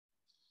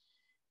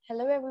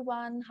Hello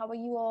everyone, how are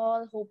you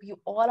all? Hope you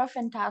all are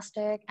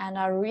fantastic and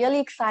are really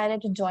excited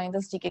to join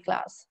this GK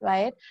class,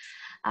 right?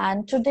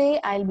 And today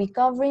I'll be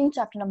covering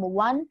chapter number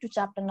 1 to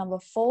chapter number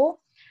 4.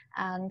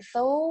 And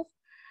so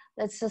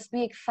let's just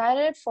be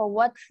excited for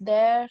what's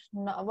there,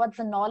 what's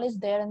the knowledge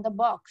there in the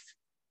box.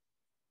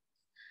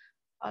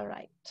 All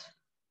right.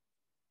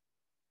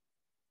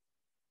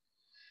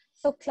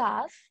 So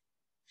class,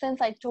 since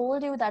I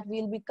told you that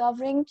we'll be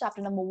covering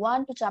chapter number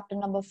 1 to chapter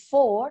number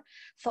 4,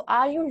 so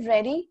are you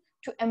ready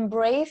to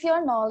embrace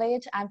your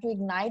knowledge and to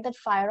ignite that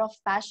fire of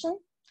passion?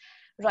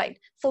 Right,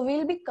 so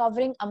we'll be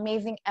covering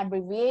amazing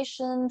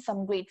abbreviations,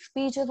 some great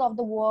speeches of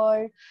the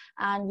world,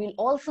 and we'll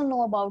also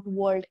know about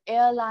world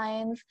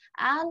airlines,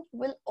 and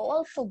we'll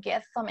also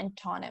get some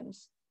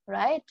antonyms,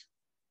 right?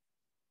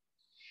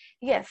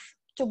 Yes,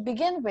 to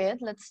begin with,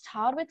 let's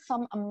start with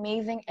some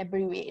amazing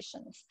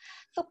abbreviations.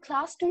 So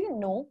class, do you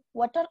know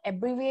what are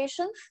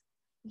abbreviations?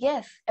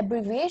 Yes,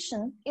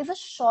 abbreviation is a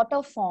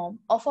shorter form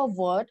of a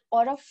word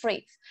or a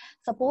phrase.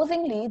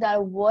 Supposingly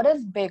that word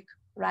is big,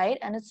 right?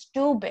 And it's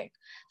too big.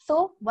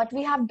 So what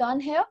we have done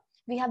here,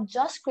 we have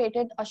just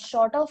created a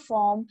shorter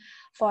form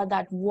for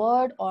that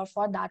word or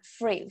for that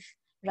phrase,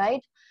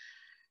 right?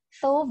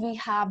 So we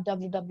have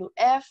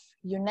WWF,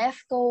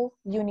 UNESCO,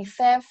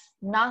 UNICEF,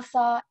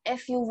 NASA,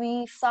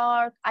 SUV,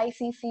 SARC,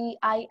 ICC,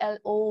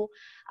 ILO,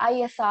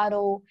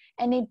 ISRO,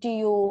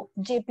 NATO,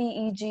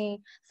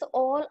 JPEG. So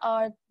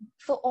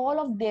all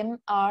of them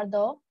are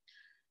the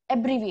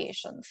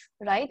abbreviations,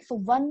 right? So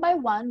one by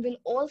one, we'll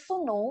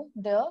also know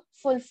the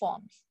full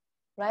forms,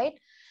 right?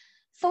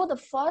 So the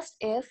first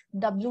is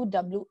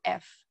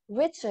WWF,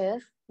 which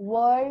is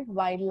World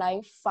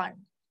Wildlife Fund.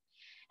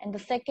 And the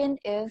second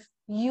is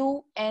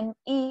UNESCO,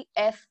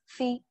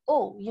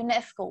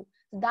 UNESCO.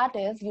 That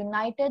is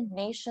United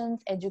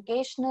Nations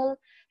Educational,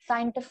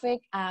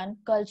 Scientific and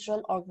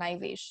Cultural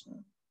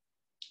Organization.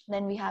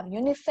 Then we have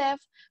UNICEF,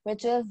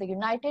 which is the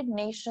United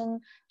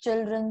Nations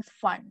Children's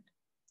Fund.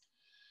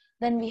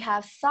 Then we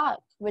have SAARC,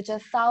 which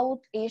is South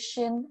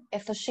Asian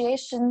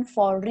Association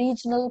for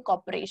Regional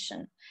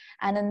Cooperation.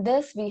 And in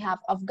this, we have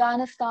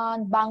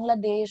Afghanistan,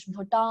 Bangladesh,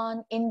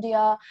 Bhutan,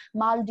 India,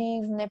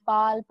 Maldives,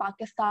 Nepal,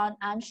 Pakistan,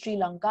 and Sri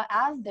Lanka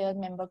as their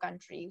member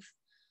countries.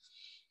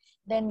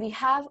 Then we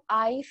have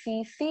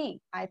ICC.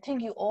 I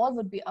think you all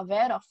would be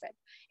aware of it,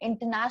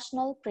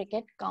 International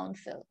Cricket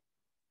Council.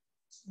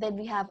 Then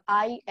we have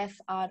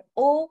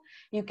ISRO.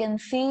 You can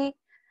see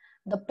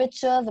the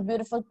picture, the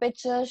beautiful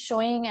picture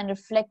showing and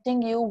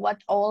reflecting you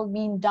what all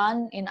been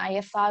done in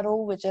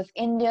ISRO, which is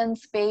Indian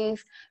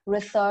Space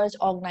Research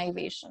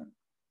Organization.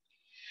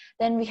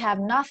 Then we have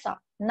NASA,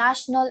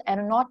 National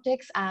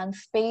Aeronautics and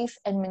Space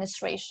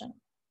Administration.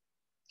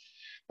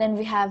 Then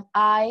we have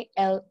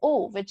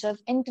ILO, which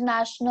is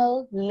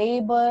International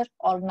Labour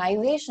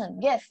Organization.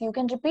 Yes, you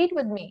can repeat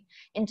with me,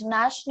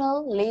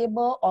 International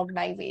Labour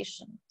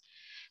Organization.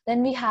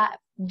 Then we have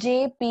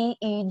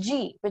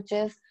JPEG, which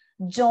is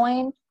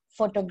Joint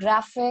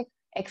Photographic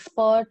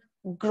Expert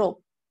Group.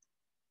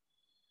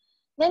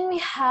 Then we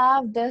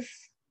have this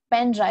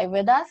pen drive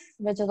with us,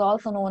 which is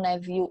also known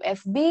as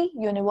USB,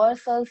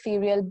 Universal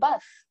Serial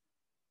Bus.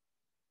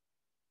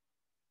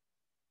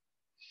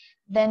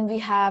 Then we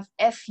have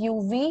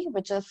SUV,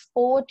 which is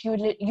Sport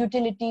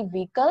Utility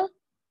Vehicle.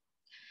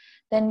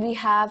 Then we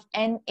have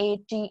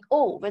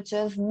NATO, which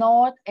is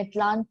North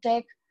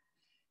Atlantic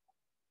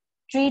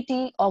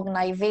Treaty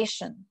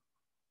Organization.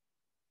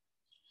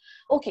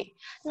 Okay,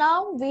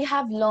 now we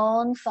have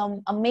learned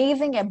some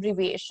amazing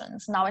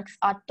abbreviations. Now it's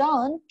our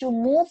turn to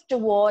move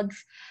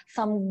towards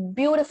some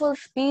beautiful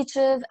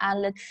speeches,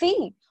 and let's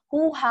see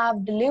who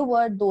have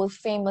delivered those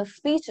famous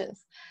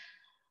speeches.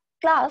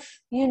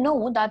 Class, you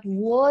know that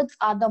words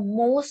are the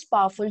most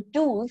powerful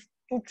tools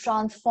to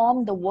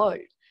transform the world.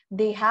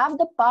 They have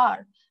the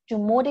power to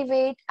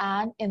motivate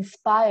and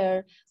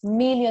inspire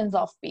millions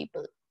of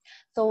people.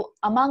 So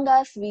among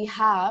us, we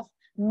have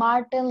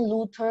Martin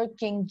Luther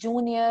King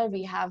Jr.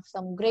 We have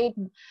some great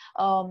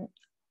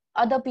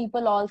other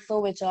people also,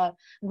 which are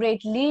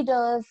great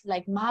leaders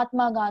like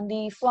Mahatma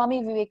Gandhi,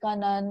 Swami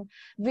Vivekananda,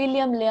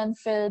 William Lyon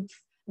Phillips,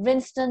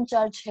 Winston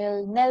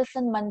Churchill,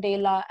 Nelson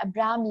Mandela,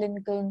 Abraham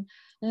Lincoln,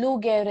 Lou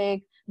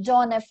Gehrig,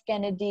 John F.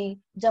 Kennedy,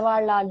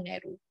 Jawaharlal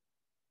Nehru.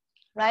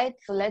 Right?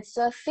 So let's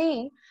just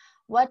see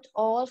what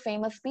all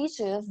famous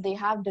speeches they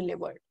have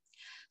delivered.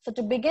 So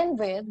to begin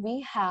with,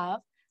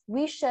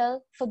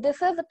 so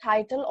this is the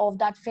title of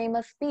that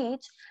famous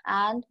speech,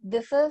 and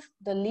this is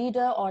the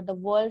leader or the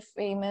world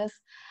famous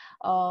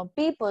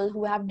people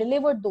who have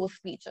delivered those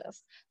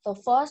speeches. So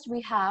first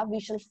we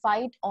shall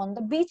fight on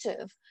the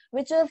beaches,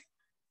 which is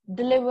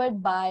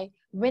delivered by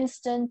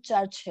Winston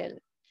Churchill.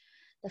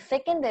 The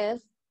second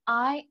is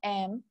I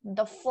am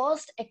the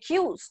first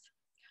accused,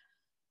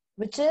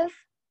 which is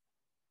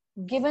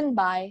given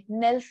by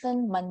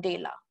Nelson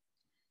Mandela.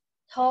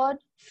 Third,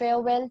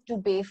 farewell to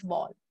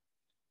baseball,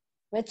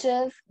 which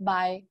is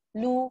by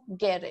Lou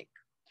Gehrig.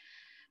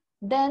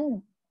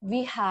 Then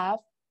we have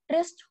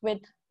Tryst with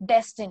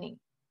Destiny.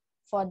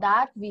 For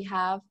that, we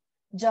have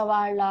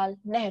Jawaharlal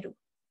Nehru.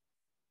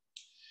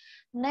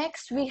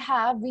 Next, we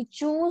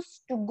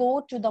choose to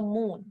go to the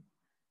moon,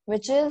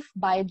 which is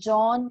by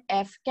John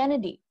F.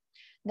 Kennedy.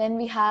 Then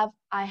we have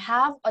I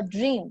Have a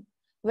Dream,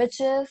 which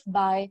is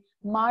by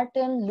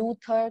Martin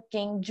Luther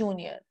King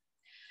Jr.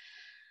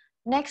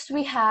 Next,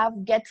 we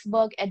have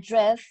Gettysburg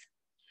Address,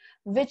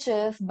 which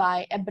is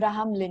by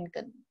Abraham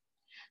Lincoln.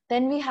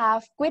 Then we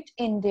have Quit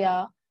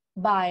India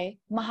by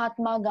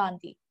Mahatma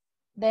Gandhi.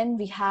 Then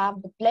we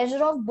have The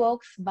Pleasure of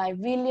Books by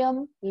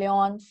William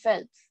Leon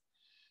Phelps.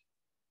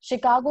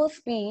 Chicago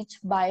Speech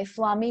by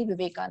Swami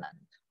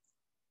Vivekanand.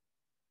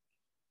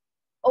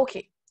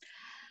 Okay,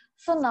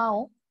 so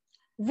now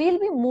we'll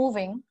be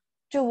moving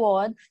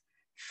towards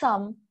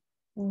some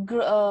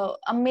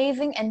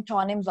amazing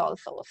antonyms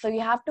also. So you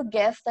have to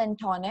guess the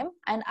antonym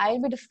and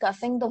I'll be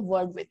discussing the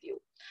word with you.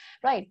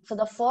 Right, so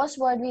the first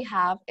word we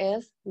have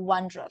is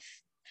wondrous.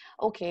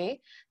 Okay,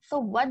 so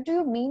what do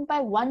you mean by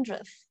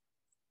wondrous?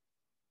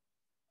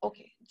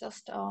 Okay,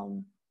 just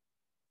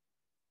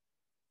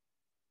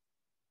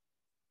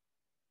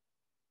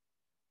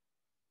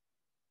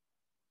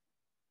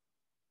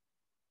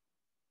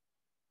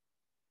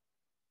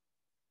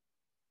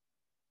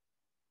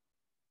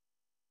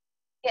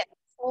yes,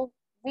 so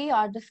we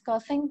are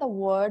discussing the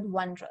word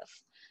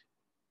wondrous.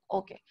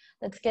 Okay,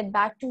 let's get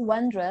back to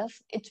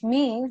wondrous. It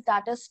means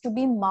that is to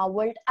be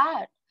marveled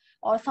at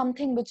or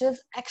something which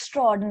is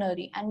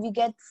extraordinary and we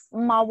get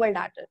marveled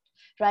at it,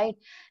 right?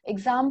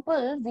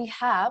 Example, we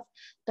have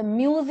the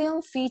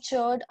museum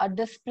featured a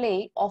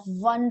display of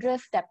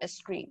wondrous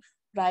tapestries,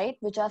 right?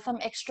 Which are some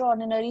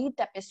extraordinary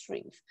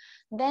tapestries.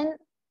 Then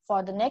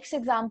for the next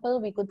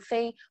example, we could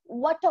say,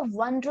 what a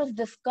wondrous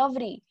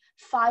discovery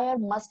fire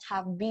must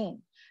have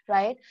been,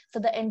 right? So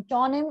the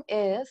antonym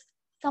is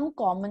some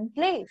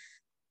commonplace,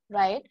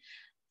 right?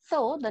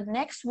 So the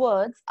next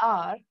words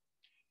are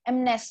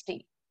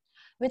amnesty,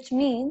 which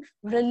means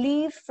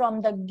release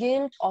from the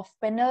guilt of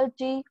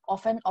penalty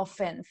of an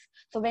offense.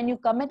 So when you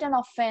commit an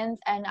offense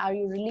and are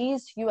you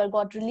released, you are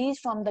got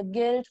released from the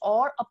guilt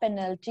or a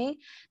penalty,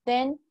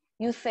 then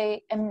you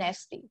say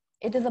amnesty.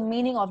 It is the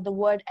meaning of the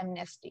word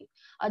amnesty,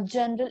 a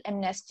general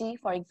amnesty,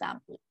 for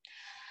example.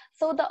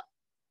 So the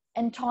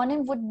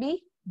antonym would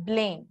be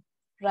blame,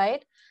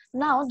 right?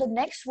 Now the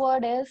next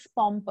word is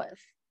pompous,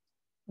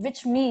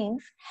 which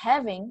means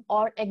having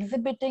or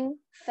exhibiting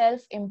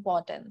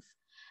self-importance.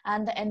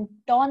 And the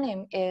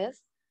antonym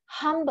is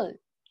humble.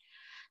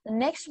 The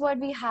next word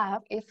we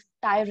have is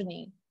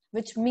tyranny,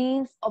 which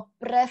means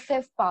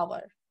oppressive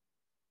power.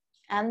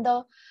 And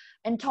the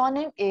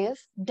antonym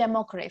is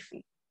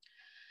democracy.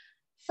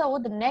 So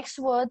the next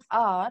words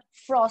are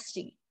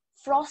frosty.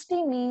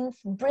 Frosty means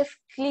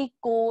briskly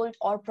cold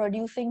or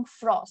producing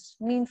frost,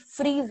 means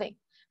freezing,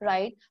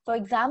 right? For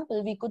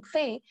example, we could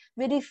say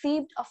we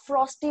received a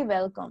frosty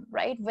welcome,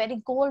 right?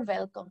 Very cold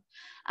welcome.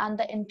 And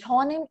the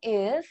antonym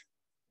is,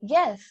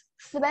 yes,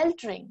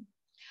 sweltering.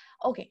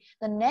 Okay,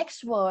 the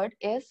next word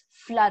is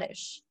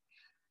flourish.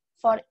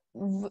 For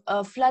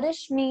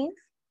flourish means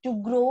to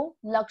grow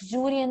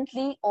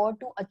luxuriantly or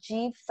to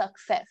achieve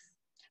success,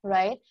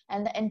 right?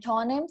 And the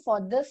antonym for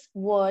this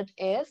word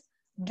is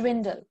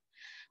dwindle.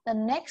 The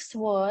next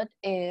word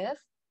is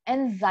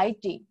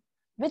anxiety,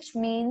 which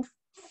means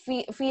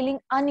feeling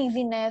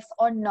uneasiness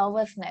or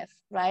nervousness,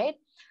 right?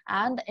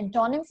 And the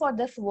antonym for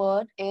this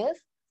word is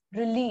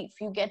relief.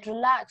 You get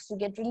relaxed, you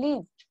get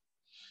relieved.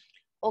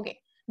 Okay,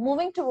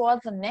 moving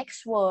towards the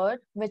next word,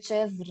 which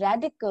is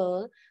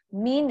radical,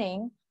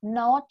 meaning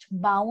not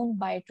bound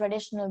by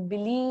traditional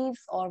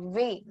beliefs or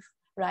ways,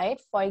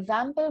 right? For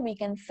example, we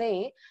can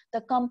say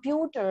the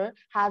computer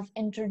has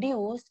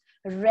introduced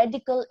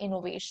radical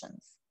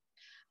innovations,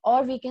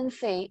 or we can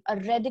say a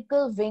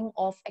radical wing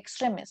of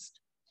extremist,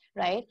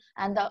 right?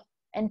 And the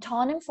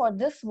antonym for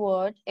this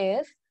word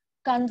is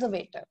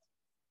conservative.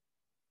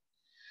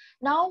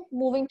 Now,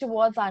 moving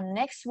towards our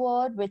next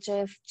word, which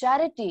is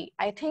charity.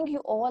 I think you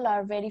all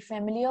are very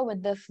familiar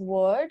with this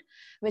word,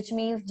 which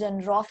means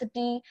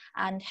generosity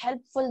and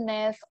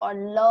helpfulness or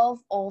love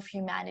of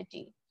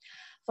humanity.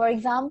 For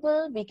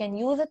example, we can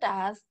use it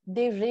as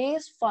they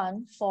raise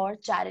funds for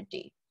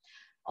charity.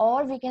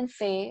 Or we can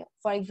say,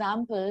 for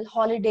example,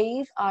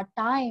 holidays are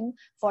time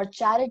for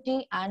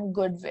charity and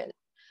goodwill.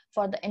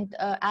 And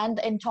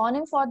the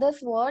antonym for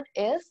this word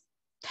is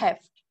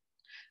theft,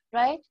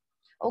 right?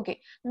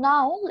 Okay,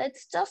 now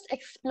let's just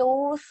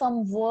explore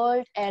some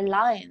world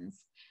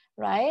airlines,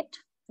 right?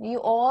 You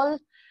all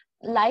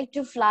like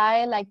to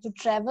fly, like to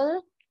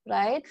travel,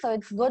 right? So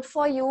it's good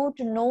for you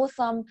to know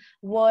some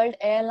world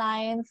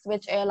airlines,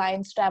 which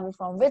airlines travel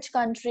from which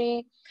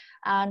country,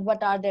 and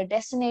what are their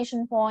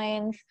destination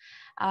points,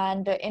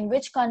 and in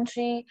which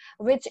country,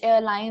 which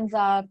airlines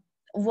are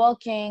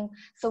working.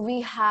 So we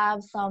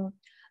have some.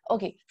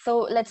 Okay, so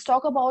let's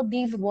talk about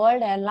these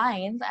world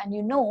airlines. And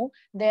you know,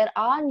 there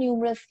are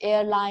numerous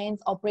airlines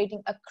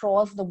operating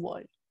across the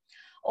world.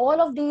 All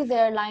of these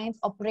airlines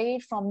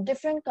operate from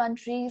different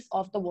countries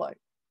of the world.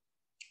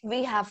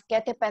 We have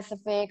Cathay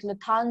Pacific,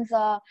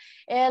 Lufthansa,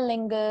 Aer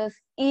Lingus,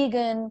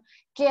 Egan,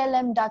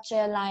 KLM Dutch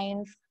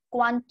Airlines,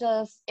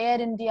 Qantas,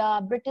 Air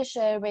India, British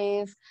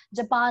Airways,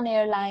 Japan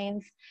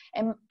Airlines,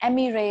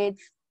 Emirates,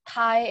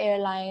 Thai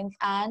Airlines,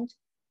 and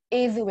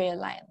Azu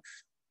Airlines,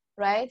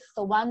 right?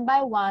 So one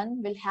by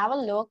one, we'll have a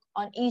look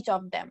on each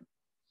of them.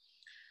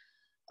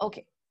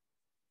 Okay.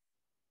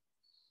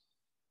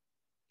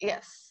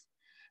 Yes.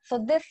 So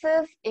this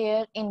is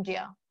Air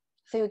India.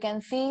 So you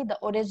can see the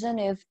origin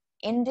is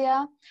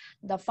India.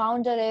 The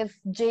founder is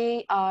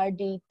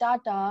J.R.D.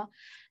 Tata,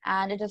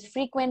 and it is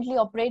frequently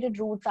operated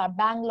routes are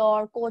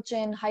Bangalore,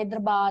 Cochin,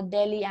 Hyderabad,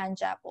 Delhi, and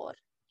Jaipur,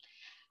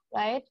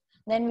 right?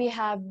 Then we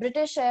have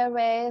British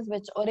Airways,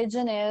 which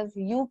origin is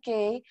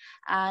UK,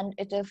 and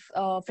it is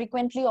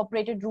frequently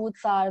operated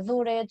routes are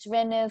Zurich,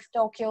 Venice,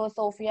 Tokyo,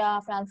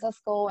 Sofia,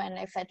 Francisco, and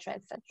etc.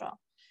 etc.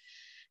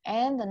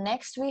 And the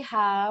next we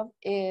have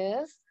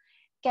is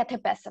Cathay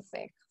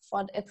Pacific.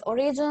 For its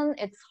origin,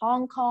 it's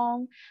Hong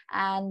Kong,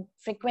 and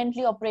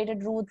frequently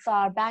operated routes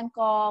are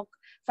Bangkok,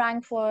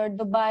 Frankfurt,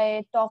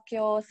 Dubai,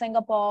 Tokyo,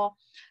 Singapore,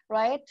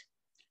 right?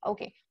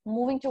 Okay,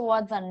 moving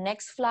towards the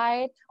next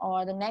flight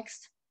or the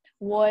next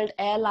world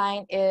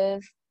airline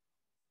is,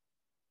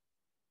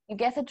 you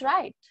guess it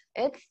right,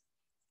 it's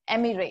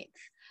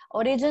Emirates.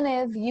 Origin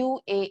is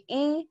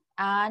UAE,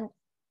 and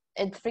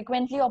its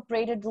frequently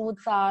operated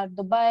routes are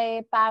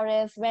Dubai,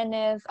 Paris,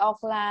 Venice,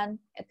 Auckland,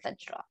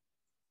 etc.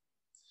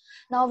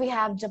 Now we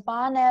have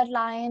Japan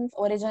Airlines.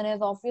 Origin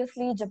is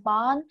obviously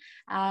Japan,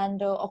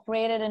 and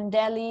operated in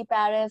Delhi,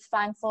 Paris,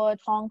 Frankfurt,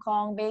 Hong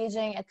Kong,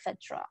 Beijing,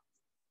 etc.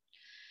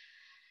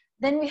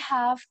 Then we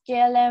have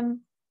KLM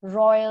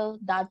Royal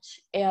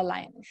Dutch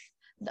Airlines.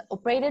 The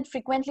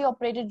frequently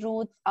operated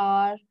routes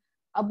are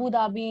Abu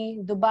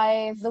Dhabi,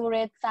 Dubai,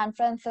 Zurich, San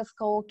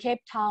Francisco,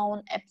 Cape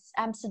Town,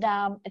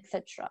 Amsterdam,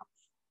 etc.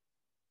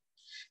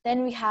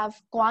 Then we have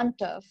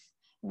Qantas,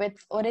 which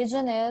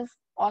origin is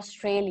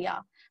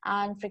Australia,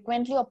 and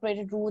frequently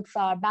operated routes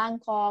are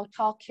Bangkok,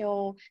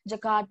 Tokyo,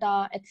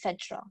 Jakarta,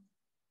 etc.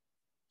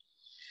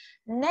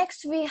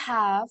 Next, we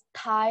have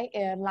Thai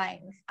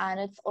Airlines, and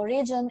its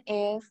origin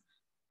is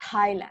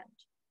Thailand,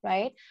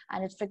 right?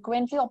 And its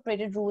frequently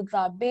operated routes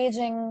are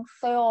Beijing,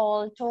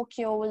 Seoul,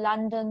 Tokyo,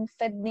 London,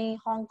 Sydney,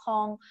 Hong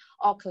Kong,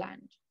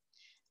 Auckland.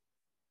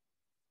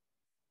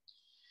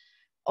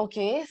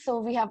 Okay, so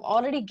we have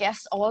already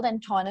guessed all the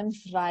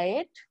antonyms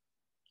right.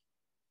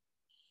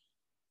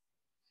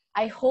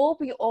 I hope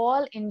you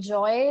all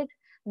enjoyed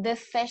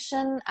this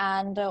session,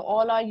 and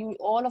all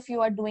of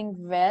you are doing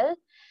well.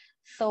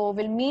 So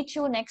we'll meet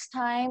you next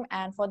time,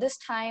 and for this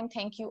time,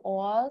 thank you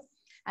all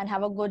and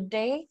have a good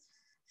day.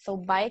 So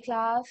bye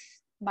class,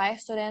 bye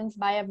students,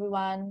 bye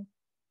everyone.